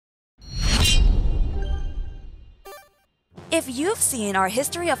If you've seen our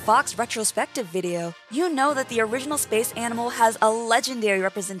History of Fox retrospective video, you know that the original space animal has a legendary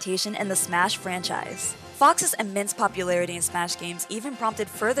representation in the Smash franchise. Fox's immense popularity in Smash games even prompted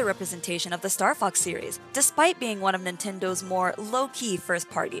further representation of the Star Fox series, despite being one of Nintendo's more low-key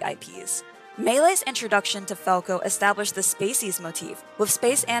first-party IPs. Melee's introduction to Falco established the Spaceys motif, with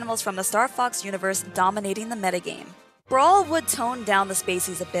space animals from the Star Fox universe dominating the metagame. Brawl would tone down the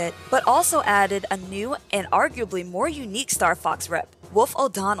Spaceys a bit, but also added a new and arguably more unique Star Fox rep, Wolf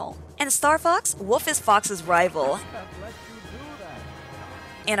O'Donnell. In Star Fox, Wolf is Fox's rival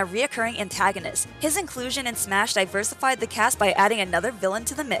and a reoccurring antagonist. His inclusion in Smash diversified the cast by adding another villain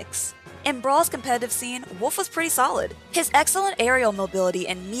to the mix. In Brawl's competitive scene, Wolf was pretty solid. His excellent aerial mobility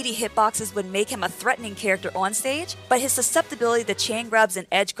and meaty hitboxes would make him a threatening character on stage, but his susceptibility to chain grabs and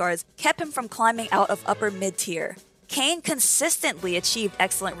edge guards kept him from climbing out of upper mid-tier. Kane consistently achieved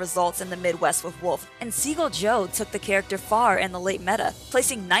excellent results in the Midwest with Wolf, and Seagull Joe took the character far in the late meta,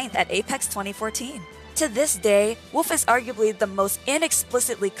 placing 9th at Apex 2014. To this day, Wolf is arguably the most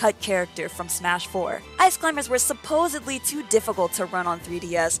inexplicitly cut character from Smash 4. Ice Climbers were supposedly too difficult to run on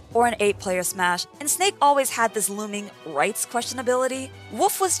 3DS or an 8-player Smash, and Snake always had this looming rights questionability.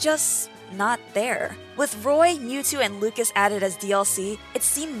 Wolf was just not there. With Roy, Mewtwo, and Lucas added as DLC, it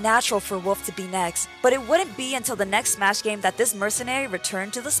seemed natural for Wolf to be next, but it wouldn't be until the next Smash game that this mercenary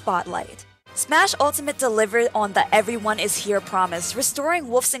returned to the spotlight. Smash Ultimate delivered on the everyone is here promise, restoring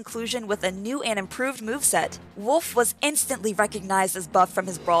Wolf's inclusion with a new and improved moveset. Wolf was instantly recognized as buff from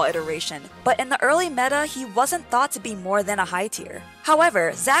his Brawl iteration, but in the early meta, he wasn't thought to be more than a high tier.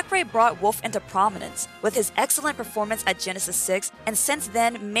 However, Zachary brought Wolf into prominence with his excellent performance at Genesis 6, and since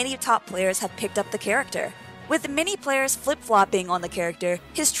then, many top players have picked up the character. With many players flip-flopping on the character,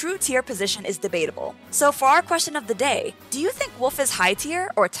 his true tier position is debatable. So for our question of the day, do you think Wolf is high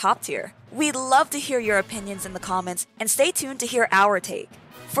tier or top tier? We'd love to hear your opinions in the comments, and stay tuned to hear our take.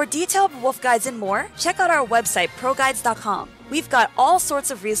 For detailed Wolf guides and more, check out our website ProGuides.com. We've got all sorts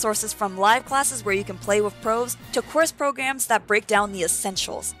of resources from live classes where you can play with pros to course programs that break down the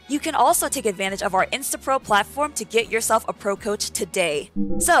essentials. You can also take advantage of our InstaPro platform to get yourself a pro coach today.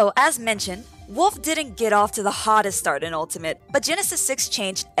 So, as mentioned, Wolf didn't get off to the hottest start in Ultimate, but Genesis 6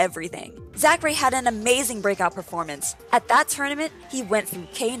 changed everything. Zachary had an amazing breakout performance. At that tournament, he went through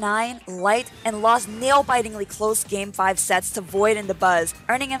K9, Light, and lost nail-bitingly close Game 5 sets to Void and DeBuzz,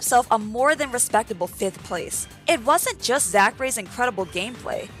 earning himself a more than respectable 5th place. It wasn't just Zachary's incredible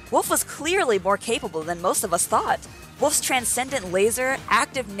gameplay. Wolf was clearly more capable than most of us thought. Wolf's transcendent laser,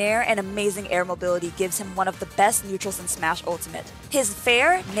 active nair, and amazing air mobility gives him one of the best neutrals in Smash Ultimate. His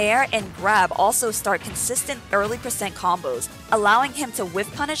fair, nair, and grab also start consistent early percent combos, allowing him to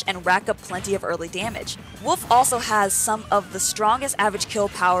whiff punish and rack up plenty of early damage. Wolf also has some of the strongest average kill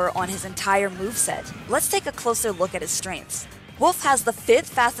power on his entire moveset. Let's take a closer look at his strengths. Wolf has the 5th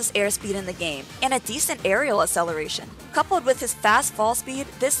fastest airspeed in the game, and a decent aerial acceleration. Coupled with his fast fall speed,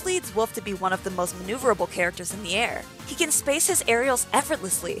 this leads Wolf to be one of the most maneuverable characters in the air. He can space his aerials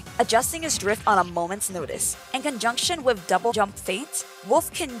effortlessly, adjusting his drift on a moment's notice. In conjunction with double jump feints,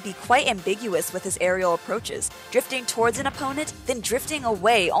 Wolf can be quite ambiguous with his aerial approaches, drifting towards an opponent, then drifting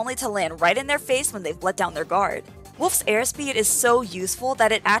away only to land right in their face when they've let down their guard. Wolf's airspeed is so useful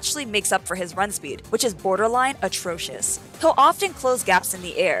that it actually makes up for his run speed, which is borderline atrocious. He'll often close gaps in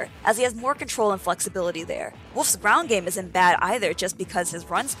the air, as he has more control and flexibility there. Wolf's ground game isn't bad either just because his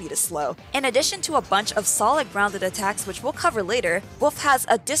run speed is slow. In addition to a bunch of solid grounded attacks which we'll cover later, Wolf has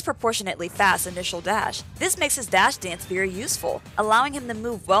a disproportionately fast initial dash. This makes his dash dance very useful, allowing him to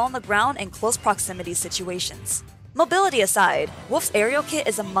move well on the ground in close proximity situations. Mobility aside, Wolf's aerial kit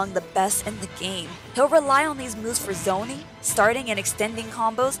is among the best in the game. He'll rely on these moves for zoning, starting and extending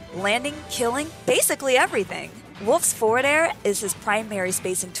combos, landing, killing, basically everything. Wolf's forward air is his primary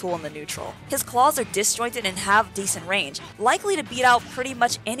spacing tool in the neutral. His claws are disjointed and have decent range, likely to beat out pretty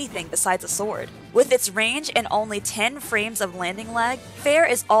much anything besides a sword. With its range and only 10 frames of landing lag, Fair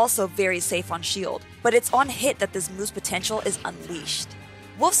is also very safe on shield, but it's on hit that this move's potential is unleashed.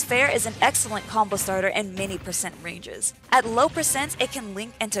 Wolf's Fair is an excellent combo starter in many percent ranges. At low percents, it can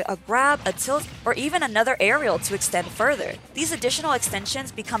link into a grab, a tilt, or even another aerial to extend further. These additional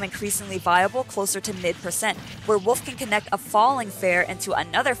extensions become increasingly viable closer to mid-percent, where Wolf can connect a falling Fair into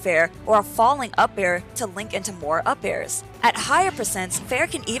another Fair or a falling up air to link into more up airs. At higher percents, Fair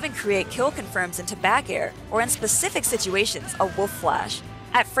can even create kill confirms into back air, or in specific situations, a Wolf Flash.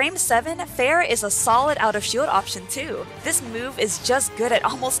 At frame 7, Fair is a solid out-of-shield option too. This move is just good at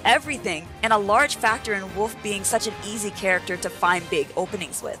almost everything, and a large factor in Wolf being such an easy character to find big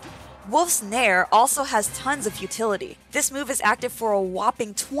openings with. Wolf's Nair also has tons of utility. This move is active for a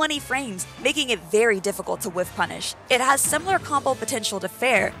whopping 20 frames, making it very difficult to whiff punish. It has similar combo potential to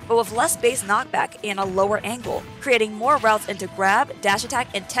Fair, but with less base knockback and a lower angle, creating more routes into grab, dash attack,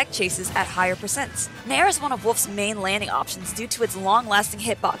 and tech chases at higher percents. Nair is one of Wolf's main landing options due to its long-lasting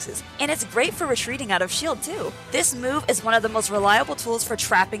hitboxes, and it's great for retreating out of shield too. This move is one of the most reliable tools for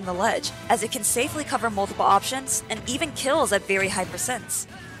trapping the ledge, as it can safely cover multiple options and even kills at very high percents.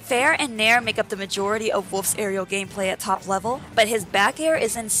 Fair and Nair make up the majority of Wolf's aerial gameplay at top level, but his back air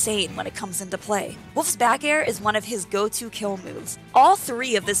is insane when it comes into play. Wolf's back air is one of his go-to kill moves. All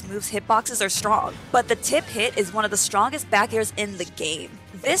three of this move's hitboxes are strong, but the tip hit is one of the strongest back airs in the game.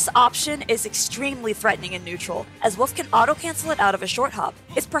 This option is extremely threatening in neutral, as Wolf can auto-cancel it out of a short hop.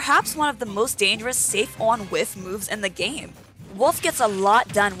 It's perhaps one of the most dangerous safe-on whiff moves in the game. Wolf gets a lot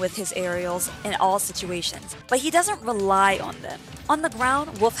done with his aerials in all situations, but he doesn't rely on them. On the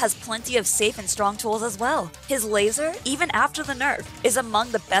ground, Wolf has plenty of safe and strong tools as well. His laser, even after the nerf, is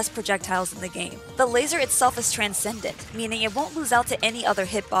among the best projectiles in the game. The laser itself is transcendent, meaning it won't lose out to any other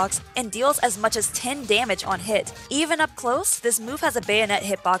hitbox and deals as much as 10 damage on hit. Even up close, this move has a bayonet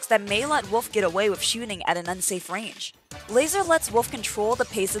hitbox that may let Wolf get away with shooting at an unsafe range. Laser lets Wolf control the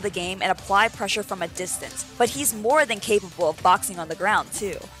pace of the game and apply pressure from a distance, but he's more than capable of boxing on the ground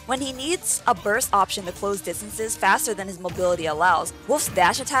too. When he needs a burst option to close distances faster than his mobility allows, Wolf's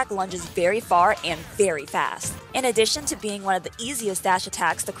dash attack lunges very far and very fast. In addition to being one of the easiest dash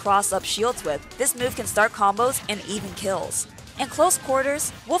attacks to cross up shields with, this move can start combos and even kills. In close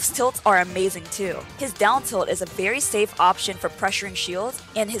quarters, Wolf's tilts are amazing too. His down tilt is a very safe option for pressuring shields,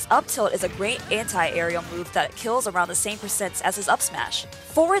 and his up tilt is a great anti-aerial move that kills around the same percents as his up smash.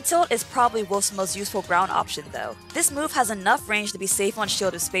 Forward tilt is probably Wolf's most useful ground option though. This move has enough range to be safe on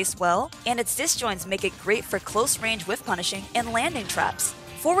shield if spaced well, and its disjoints make it great for close range whiff punishing and landing traps.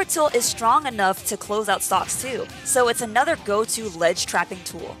 Forward tilt is strong enough to close out stocks too, so it's another go-to ledge trapping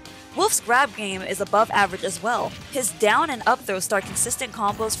tool. Wolf's grab game is above average as well. His down and up throws start consistent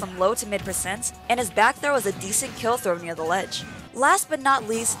combos from low to mid percents, and his back throw is a decent kill throw near the ledge. Last but not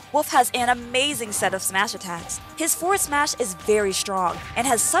least, Wolf has an amazing set of smash attacks. His forward smash is very strong, and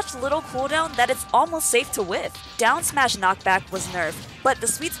has such little cooldown that it's almost safe to whiff. Down smash knockback was nerfed, but the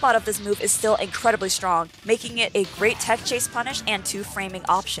sweet spot of this move is still incredibly strong, making it a great tech chase punish and 2-framing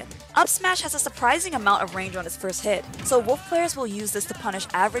option. Up smash has a surprising amount of range on its first hit, so Wolf players will use this to punish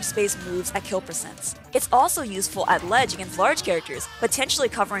average space moves at kill percents. It's also useful at ledge against large characters, potentially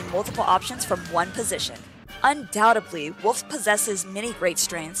covering multiple options from one position. Undoubtedly, Wolf possesses many great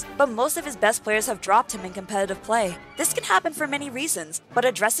strengths, but most of his best players have dropped him in competitive play. This can happen for many reasons, but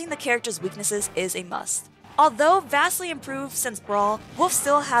addressing the character's weaknesses is a must. Although vastly improved since Brawl, Wolf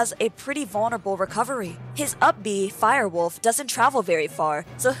still has a pretty vulnerable recovery. His up B, Firewolf, doesn't travel very far,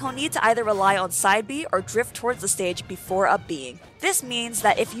 so he'll need to either rely on side B or drift towards the stage before up B'ing. This means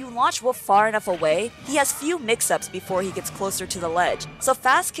that if you launch Wolf far enough away, he has few mix-ups before he gets closer to the ledge, so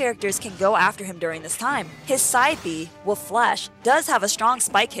fast characters can go after him during this time. His side B, Wolf Flash, does have a strong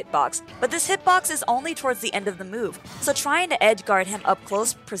spike hitbox, but this hitbox is only towards the end of the move, so trying to edge guard him up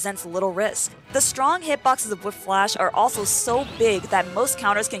close presents little risk. The strong hitboxes of Wolf Flash are also so big that most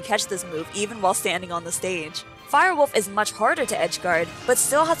counters can catch this move even while standing on the stage. Firewolf is much harder to edgeguard, but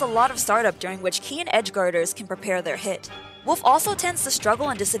still has a lot of startup during which keen edgeguarders can prepare their hit. Wolf also tends to struggle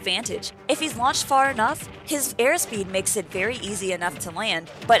and disadvantage. If he's launched far enough, his airspeed makes it very easy enough to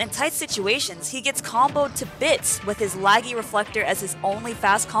land, but in tight situations, he gets comboed to bits with his laggy reflector as his only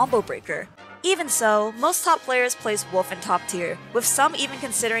fast combo breaker. Even so, most top players place Wolf in top tier, with some even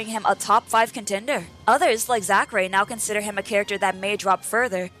considering him a top 5 contender. Others, like Zachary, now consider him a character that may drop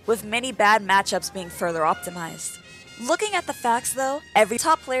further, with many bad matchups being further optimized. Looking at the facts though, every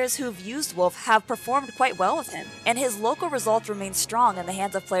top players who've used Wolf have performed quite well with him, and his local results remain strong in the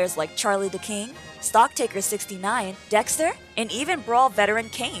hands of players like Charlie the King, Stocktaker69, Dexter, and even Brawl veteran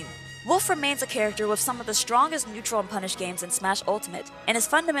Kane. Wolf remains a character with some of the strongest neutral and punish games in Smash Ultimate, and his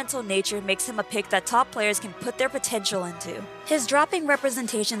fundamental nature makes him a pick that top players can put their potential into. His dropping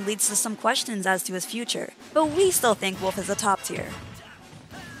representation leads to some questions as to his future, but we still think Wolf is a top tier.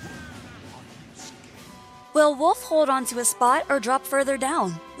 Will Wolf hold on to his spot or drop further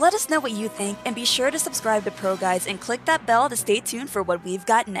down? Let us know what you think, and be sure to subscribe to ProGuides and click that bell to stay tuned for what we've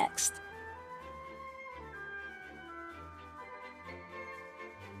got next.